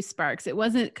 3 sparks. It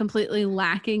wasn't completely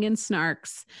lacking in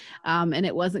snarks, and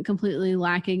it wasn't completely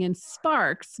lacking in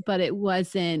sparks, but it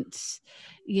wasn't,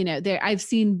 I've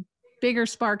seen bigger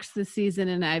sparks this season,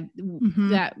 and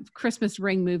that Christmas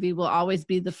Ring movie will always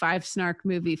be the 5 snark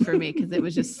movie for me because it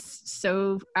was just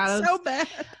so bad.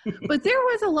 But there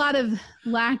was a lot of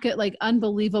lack of like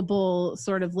unbelievable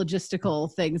sort of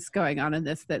logistical things going on in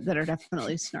this that are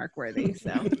definitely snark worthy.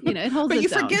 So it holds. But you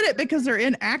its own. forget it because they're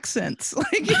in accents.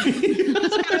 Like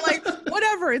you're like,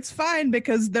 whatever, it's fine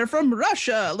because they're from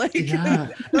Russia. Like, yeah.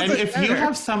 And if you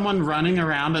have someone running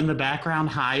around in the background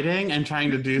hiding and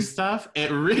trying to do stuff,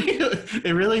 it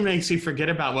really makes you forget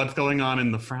about what's going on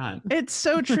in the front. It's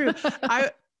so true.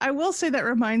 I will say that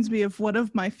reminds me of one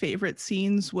of my favorite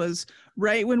scenes was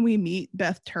right when we meet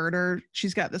Beth Turner.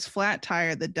 She's got this flat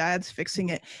tire, the dad's fixing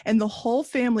it, and the whole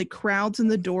family crowds in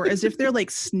the door as if they're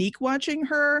like sneak watching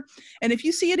her. And if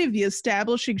you see any of the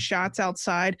establishing shots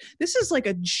outside, this is like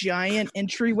a giant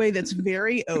entryway that's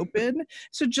very open.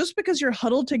 So just because you're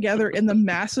huddled together in the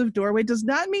massive doorway does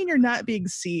not mean you're not being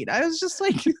seen. I was just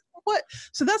like, what?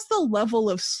 So that's the level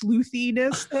of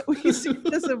sleuthiness that we see,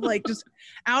 this of like just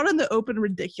out in the open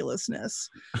ridiculousness.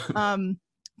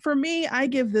 For me, I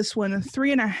give this one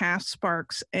 3.5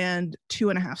 sparks and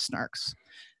 2.5 snarks.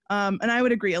 And I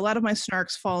would agree. A lot of my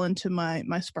snarks fall into my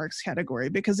sparks category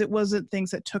because it wasn't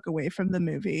things that took away from the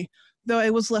movie, though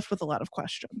I was left with a lot of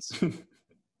questions.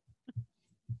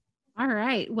 All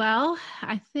right. Well,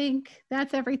 I think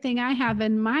that's everything I have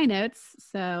in my notes.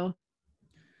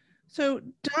 So,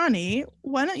 Donnie,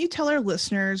 why don't you tell our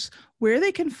listeners where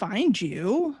they can find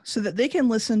you so that they can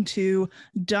listen to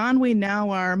Don We Now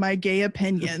Are My Gay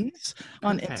Opinions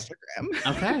on Instagram?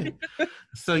 Okay.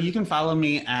 So you can follow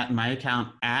me at my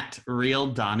account at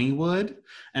Real Donniewood.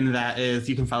 And that is,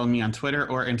 you can follow me on Twitter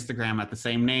or Instagram at the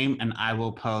same name. And I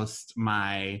will post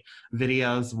my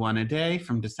videos one a day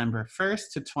from December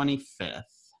 1st to 25th.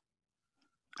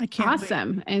 I can't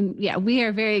awesome. wait. And yeah, we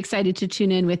are very excited to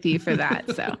tune in with you for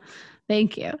that. So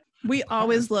thank you. We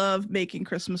always love making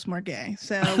Christmas more gay.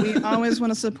 So we always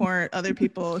want to support other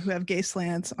people who have gay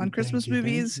slants on Christmas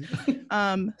movies.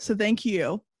 So thank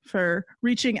you for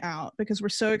reaching out because we're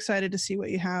so excited to see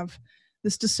what you have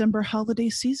this December holiday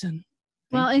season.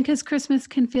 Well, and because Christmas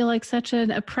can feel like such an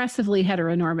oppressively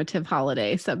heteronormative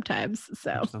holiday sometimes.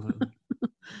 So. Absolutely.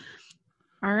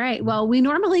 All right. Well, we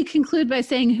normally conclude by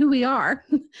saying who we are,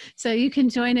 so you can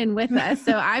join in with us.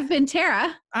 So I've been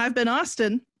Tara. I've been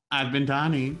Austin. I've been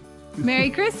Donnie. Merry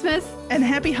Christmas. And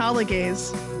happy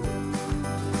holidays.